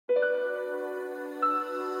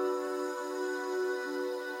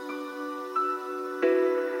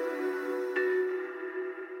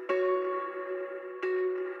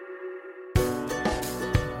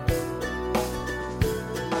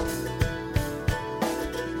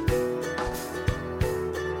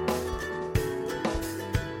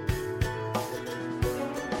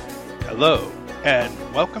Hello,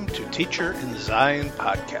 and welcome to Teacher in Zion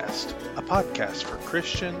Podcast, a podcast for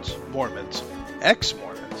Christians, Mormons,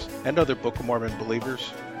 ex-Mormons, and other Book of Mormon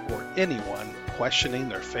believers, or anyone questioning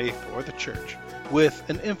their faith or the church, with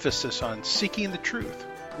an emphasis on seeking the truth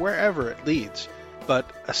wherever it leads, but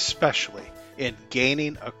especially in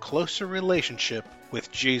gaining a closer relationship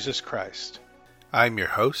with Jesus Christ. I'm your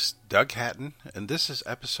host, Doug Hatton, and this is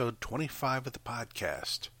episode 25 of the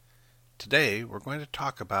podcast. Today, we're going to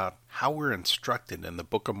talk about how we're instructed in the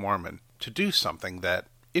Book of Mormon to do something that,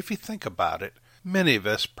 if you think about it, many of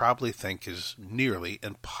us probably think is nearly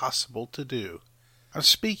impossible to do. I'm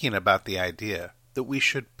speaking about the idea that we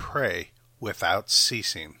should pray without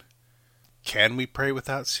ceasing. Can we pray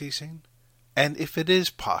without ceasing? And if it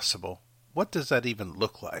is possible, what does that even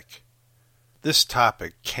look like? This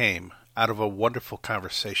topic came out of a wonderful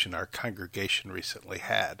conversation our congregation recently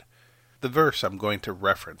had. The verse I'm going to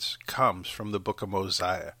reference comes from the book of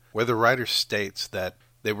Mosiah, where the writer states that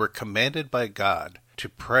they were commanded by God to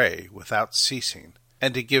pray without ceasing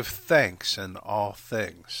and to give thanks in all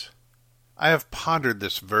things. I have pondered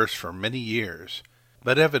this verse for many years,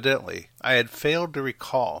 but evidently I had failed to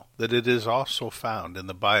recall that it is also found in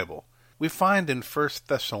the Bible. We find in 1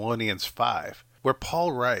 Thessalonians 5, where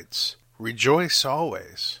Paul writes, "Rejoice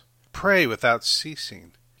always, pray without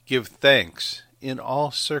ceasing, give thanks in all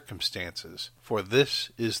circumstances, for this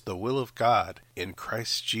is the will of God in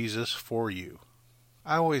Christ Jesus for you."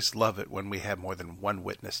 I always love it when we have more than one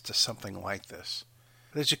witness to something like this.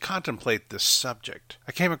 As you contemplate this subject,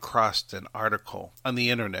 I came across an article on the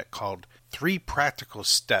internet called 3 Practical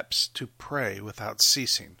Steps to Pray Without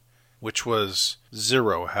Ceasing, which was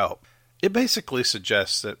zero help. It basically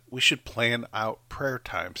suggests that we should plan out prayer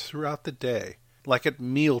times throughout the day, like at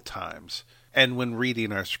meal times and when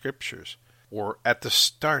reading our scriptures, or at the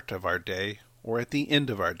start of our day, or at the end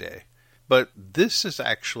of our day. But this is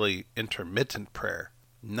actually intermittent prayer,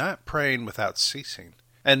 not praying without ceasing,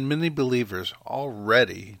 and many believers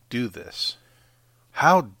already do this.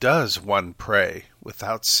 How does one pray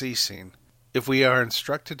without ceasing? If we are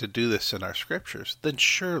instructed to do this in our scriptures, then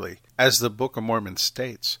surely, as the Book of Mormon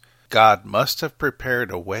states, God must have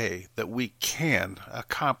prepared a way that we can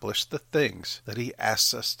accomplish the things that He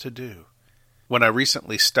asks us to do. When I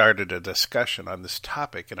recently started a discussion on this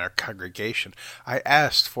topic in our congregation, I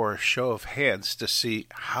asked for a show of hands to see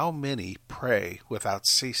how many pray without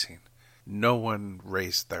ceasing. No one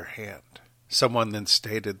raised their hand. Someone then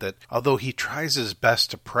stated that although he tries his best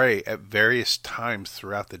to pray at various times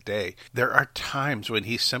throughout the day, there are times when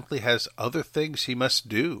he simply has other things he must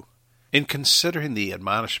do. In considering the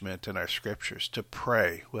admonishment in our scriptures to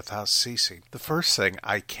pray without ceasing, the first thing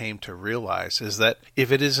I came to realize is that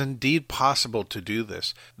if it is indeed possible to do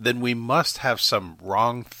this, then we must have some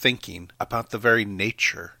wrong thinking about the very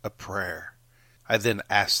nature of prayer. I then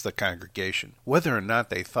asked the congregation whether or not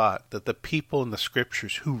they thought that the people in the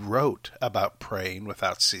scriptures who wrote about praying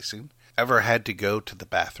without ceasing ever had to go to the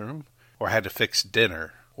bathroom, or had to fix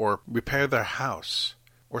dinner, or repair their house,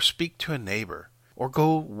 or speak to a neighbor, or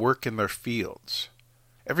go work in their fields.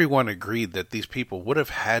 Everyone agreed that these people would have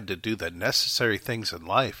had to do the necessary things in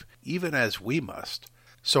life, even as we must.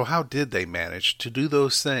 So how did they manage to do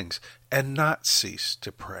those things and not cease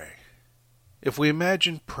to pray? If we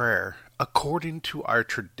imagine prayer according to our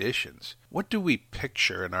traditions, what do we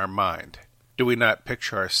picture in our mind? Do we not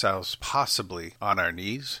picture ourselves possibly on our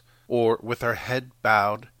knees, or with our head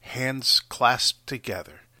bowed, hands clasped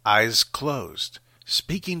together, eyes closed,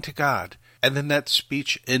 speaking to God, and then that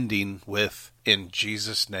speech ending with, "In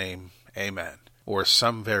Jesus' name, amen," or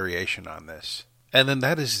some variation on this. And then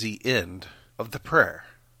that is the end of the prayer.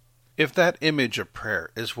 If that image of prayer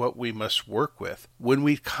is what we must work with when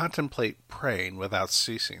we contemplate praying without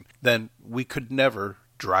ceasing, then we could never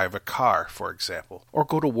drive a car, for example, or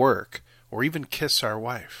go to work, or even kiss our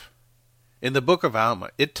wife. In the book of Alma,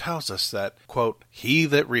 it tells us that, quote, "He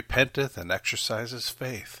that repenteth and exercises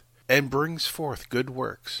faith, and brings forth good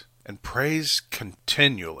works, and prays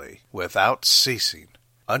continually without ceasing,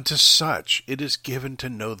 unto such it is given to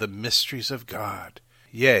know the mysteries of God.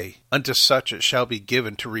 Yea, unto such it shall be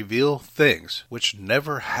given to reveal things which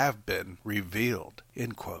never have been revealed."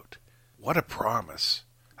 End quote. What a promise.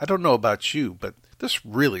 I don't know about you, but this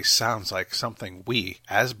really sounds like something we,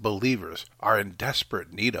 as believers, are in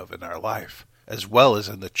desperate need of in our life, as well as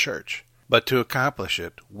in the church. But to accomplish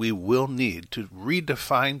it, we will need to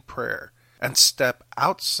redefine prayer and step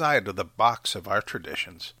outside of the box of our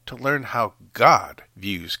traditions to learn how God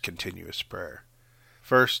views continuous prayer.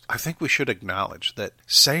 First, I think we should acknowledge that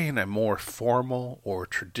saying a more formal or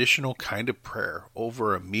traditional kind of prayer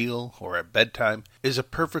over a meal or at bedtime is a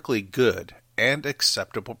perfectly good and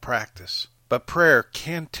acceptable practice. But prayer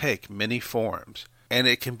can take many forms, and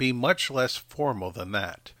it can be much less formal than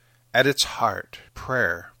that. At its heart,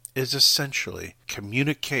 prayer is essentially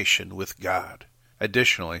communication with God.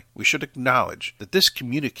 Additionally, we should acknowledge that this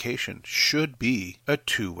communication should be a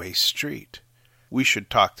two-way street. We should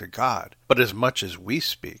talk to God, but as much as we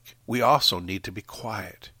speak, we also need to be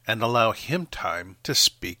quiet and allow Him time to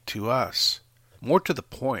speak to us. More to the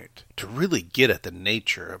point, to really get at the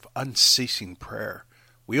nature of unceasing prayer,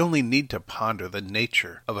 we only need to ponder the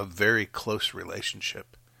nature of a very close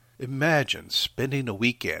relationship. Imagine spending a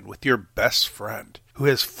weekend with your best friend who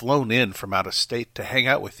has flown in from out of state to hang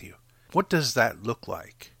out with you. What does that look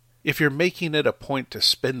like? If you're making it a point to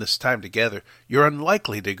spend this time together, you're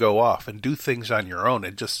unlikely to go off and do things on your own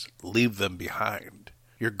and just leave them behind.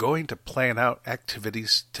 You're going to plan out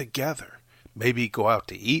activities together. Maybe go out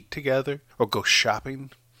to eat together or go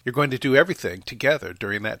shopping. You're going to do everything together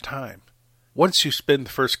during that time. Once you spend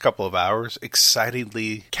the first couple of hours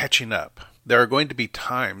excitingly catching up, there are going to be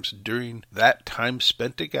times during that time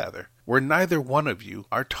spent together where neither one of you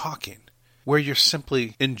are talking, where you're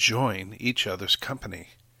simply enjoying each other's company.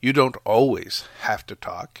 You don't always have to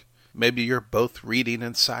talk. Maybe you're both reading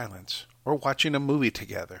in silence, or watching a movie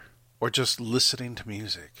together, or just listening to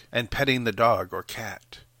music and petting the dog or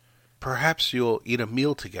cat. Perhaps you'll eat a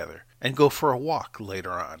meal together and go for a walk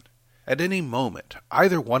later on. At any moment,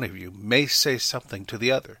 either one of you may say something to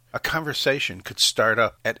the other. A conversation could start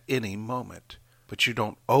up at any moment, but you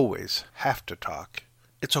don't always have to talk.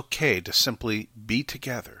 It's okay to simply be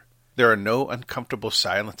together. There are no uncomfortable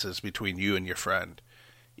silences between you and your friend.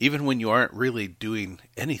 Even when you aren't really doing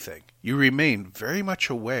anything, you remain very much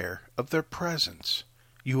aware of their presence.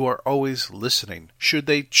 You are always listening should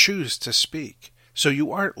they choose to speak, so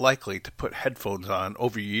you aren't likely to put headphones on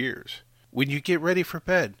over your ears. When you get ready for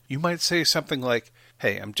bed, you might say something like,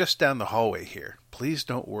 "Hey, I'm just down the hallway here. Please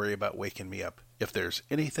don't worry about waking me up if there's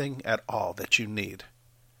anything at all that you need."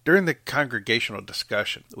 During the congregational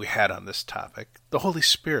discussion we had on this topic, the Holy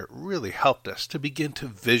Spirit really helped us to begin to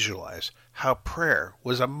visualize how prayer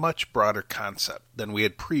was a much broader concept than we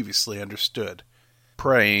had previously understood.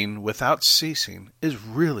 Praying without ceasing is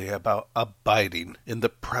really about abiding in the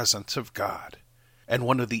presence of God. And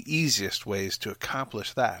one of the easiest ways to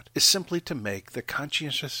accomplish that is simply to make the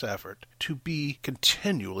conscientious effort to be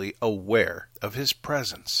continually aware of His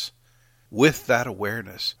presence. With that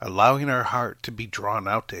awareness, allowing our heart to be drawn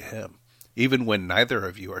out to Him, even when neither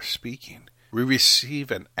of you are speaking, we receive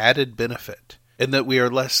an added benefit in that we are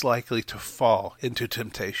less likely to fall into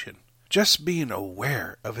temptation. Just being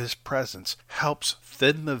aware of His presence helps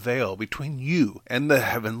thin the veil between you and the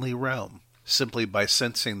heavenly realm, simply by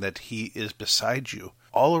sensing that He is beside you,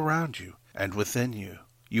 all around you, and within you.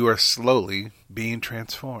 You are slowly being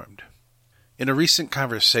transformed. In a recent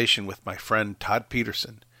conversation with my friend Todd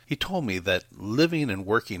Peterson, he told me that living and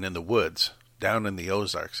working in the woods down in the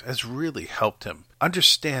Ozarks has really helped him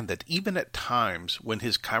understand that even at times when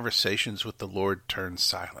his conversations with the Lord turn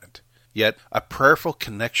silent, yet a prayerful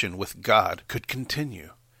connection with God could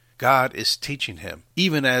continue. God is teaching him,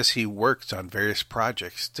 even as he works on various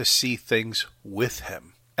projects, to see things with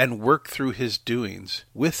Him and work through his doings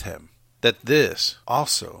with Him, that this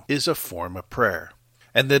also is a form of prayer.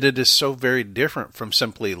 And that it is so very different from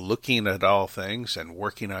simply looking at all things and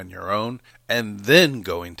working on your own, and then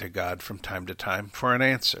going to God from time to time for an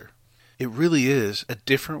answer. It really is a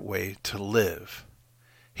different way to live.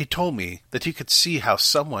 He told me that he could see how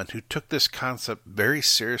someone who took this concept very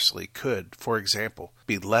seriously could, for example,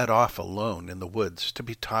 be led off alone in the woods to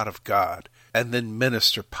be taught of God, and then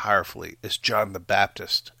minister powerfully as John the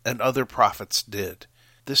Baptist and other prophets did.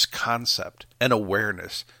 This concept and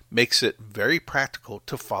awareness makes it very practical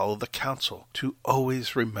to follow the counsel to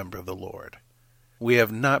always remember the Lord. We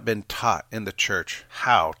have not been taught in the church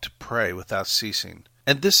how to pray without ceasing,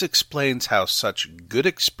 and this explains how such good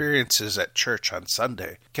experiences at church on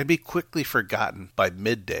Sunday can be quickly forgotten by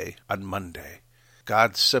midday on Monday.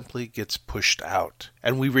 God simply gets pushed out,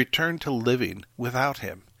 and we return to living without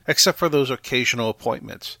Him, except for those occasional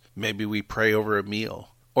appointments. Maybe we pray over a meal,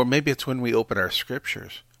 or maybe it's when we open our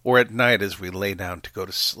scriptures, or at night as we lay down to go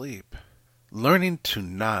to sleep. Learning to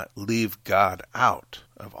not leave God out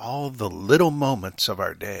of all the little moments of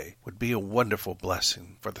our day would be a wonderful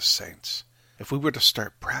blessing for the saints. If we were to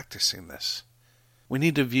start practicing this, we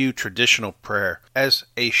need to view traditional prayer as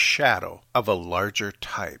a shadow of a larger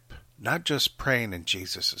type, not just praying in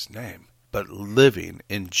Jesus' name, but living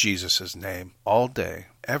in Jesus' name all day,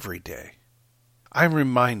 every day. I'm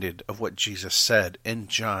reminded of what Jesus said in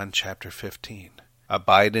John chapter 15.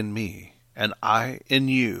 Abide in me, and I in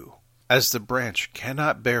you, as the branch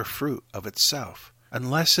cannot bear fruit of itself,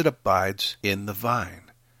 unless it abides in the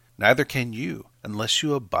vine. neither can you unless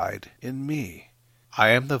you abide in me. I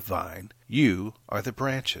am the vine, you are the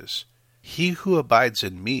branches. He who abides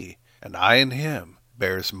in me, and I in him,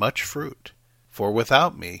 bears much fruit, for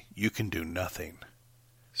without me you can do nothing.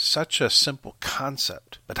 Such a simple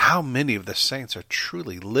concept, but how many of the saints are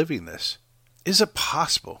truly living this? Is it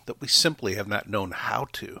possible that we simply have not known how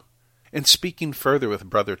to? In speaking further with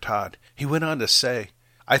Brother Todd, he went on to say,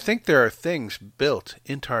 I think there are things built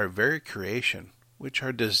into our very creation which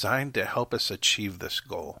are designed to help us achieve this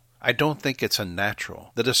goal. I don't think it's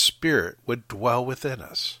unnatural that a spirit would dwell within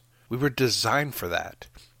us. We were designed for that,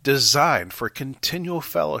 designed for continual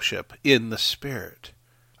fellowship in the Spirit.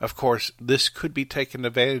 Of course, this could be taken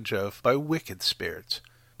advantage of by wicked spirits,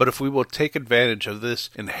 but if we will take advantage of this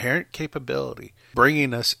inherent capability,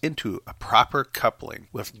 bringing us into a proper coupling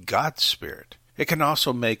with God's Spirit, it can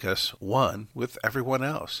also make us one with everyone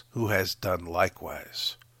else who has done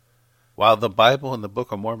likewise. While the Bible and the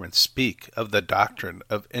Book of Mormon speak of the doctrine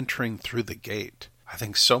of entering through the gate, I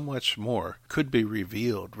think so much more could be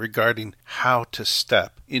revealed regarding how to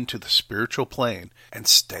step into the spiritual plane and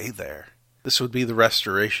stay there. This would be the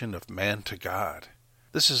restoration of man to God.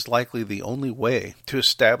 This is likely the only way to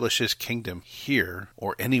establish his kingdom here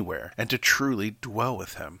or anywhere and to truly dwell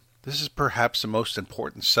with him. This is perhaps the most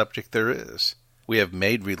important subject there is. We have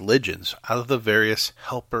made religions out of the various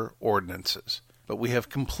helper ordinances, but we have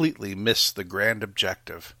completely missed the grand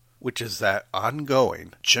objective, which is that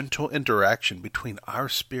ongoing, gentle interaction between our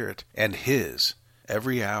spirit and his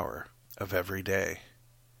every hour of every day.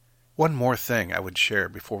 One more thing I would share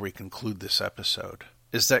before we conclude this episode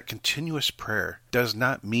is that continuous prayer does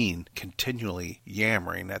not mean continually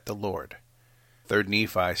yammering at the Lord. 3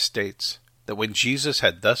 Nephi states that when Jesus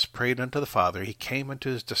had thus prayed unto the Father, he came unto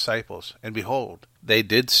his disciples, and behold, they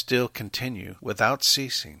did still continue without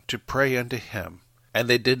ceasing to pray unto him, and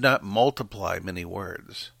they did not multiply many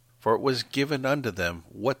words. For it was given unto them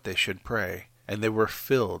what they should pray, and they were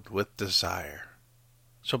filled with desire.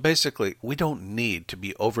 So basically, we don't need to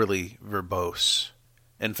be overly verbose.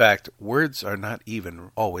 In fact, words are not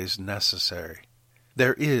even always necessary.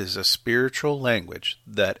 There is a spiritual language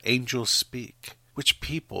that angels speak, which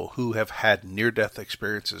people who have had near-death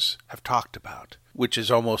experiences have talked about, which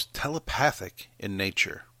is almost telepathic in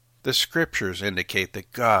nature. The scriptures indicate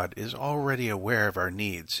that God is already aware of our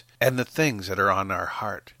needs and the things that are on our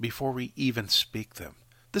heart before we even speak them.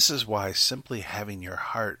 This is why simply having your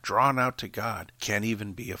heart drawn out to God can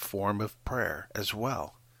even be a form of prayer as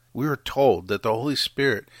well. We are told that the Holy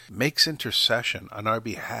Spirit makes intercession on our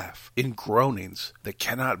behalf in groanings that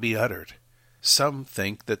cannot be uttered. Some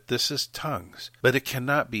think that this is tongues, but it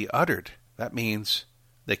cannot be uttered. That means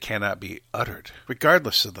they cannot be uttered,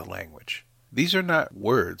 regardless of the language. These are not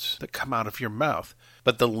words that come out of your mouth,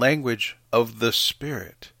 but the language of the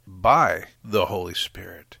Spirit by the Holy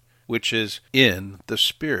Spirit, which is in the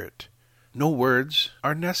Spirit. No words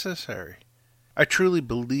are necessary. I truly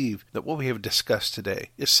believe that what we have discussed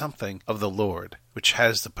today is something of the Lord, which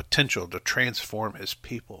has the potential to transform his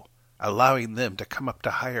people, allowing them to come up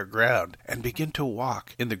to higher ground and begin to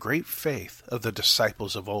walk in the great faith of the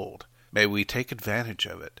disciples of old. May we take advantage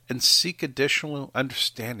of it and seek additional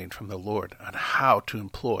understanding from the Lord on how to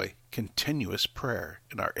employ continuous prayer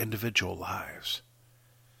in our individual lives.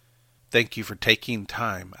 Thank you for taking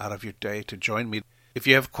time out of your day to join me. If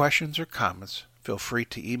you have questions or comments, feel free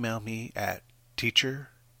to email me at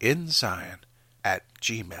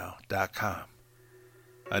teacherinzion@gmail.com.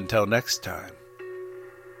 Until next time,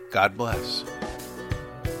 God bless.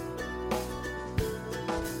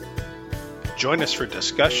 Join us for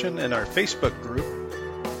discussion in our Facebook group,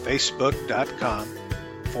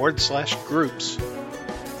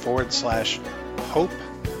 facebook.com/groups/Hope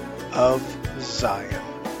of Zion.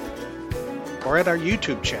 Or at our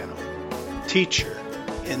YouTube channel, Teacher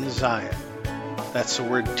in Zion. That's the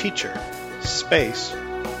word teacher, space,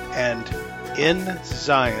 and in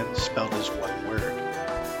Zion spelled as one word.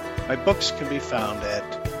 My books can be found at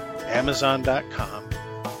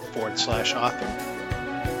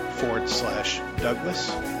amazon.com/author/Douglas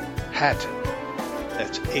Hatton.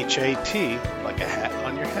 That's H-A-T, like a hat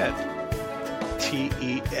on your head.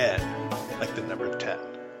 T-E-N, like the number 10.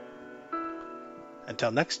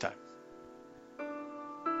 Until next time.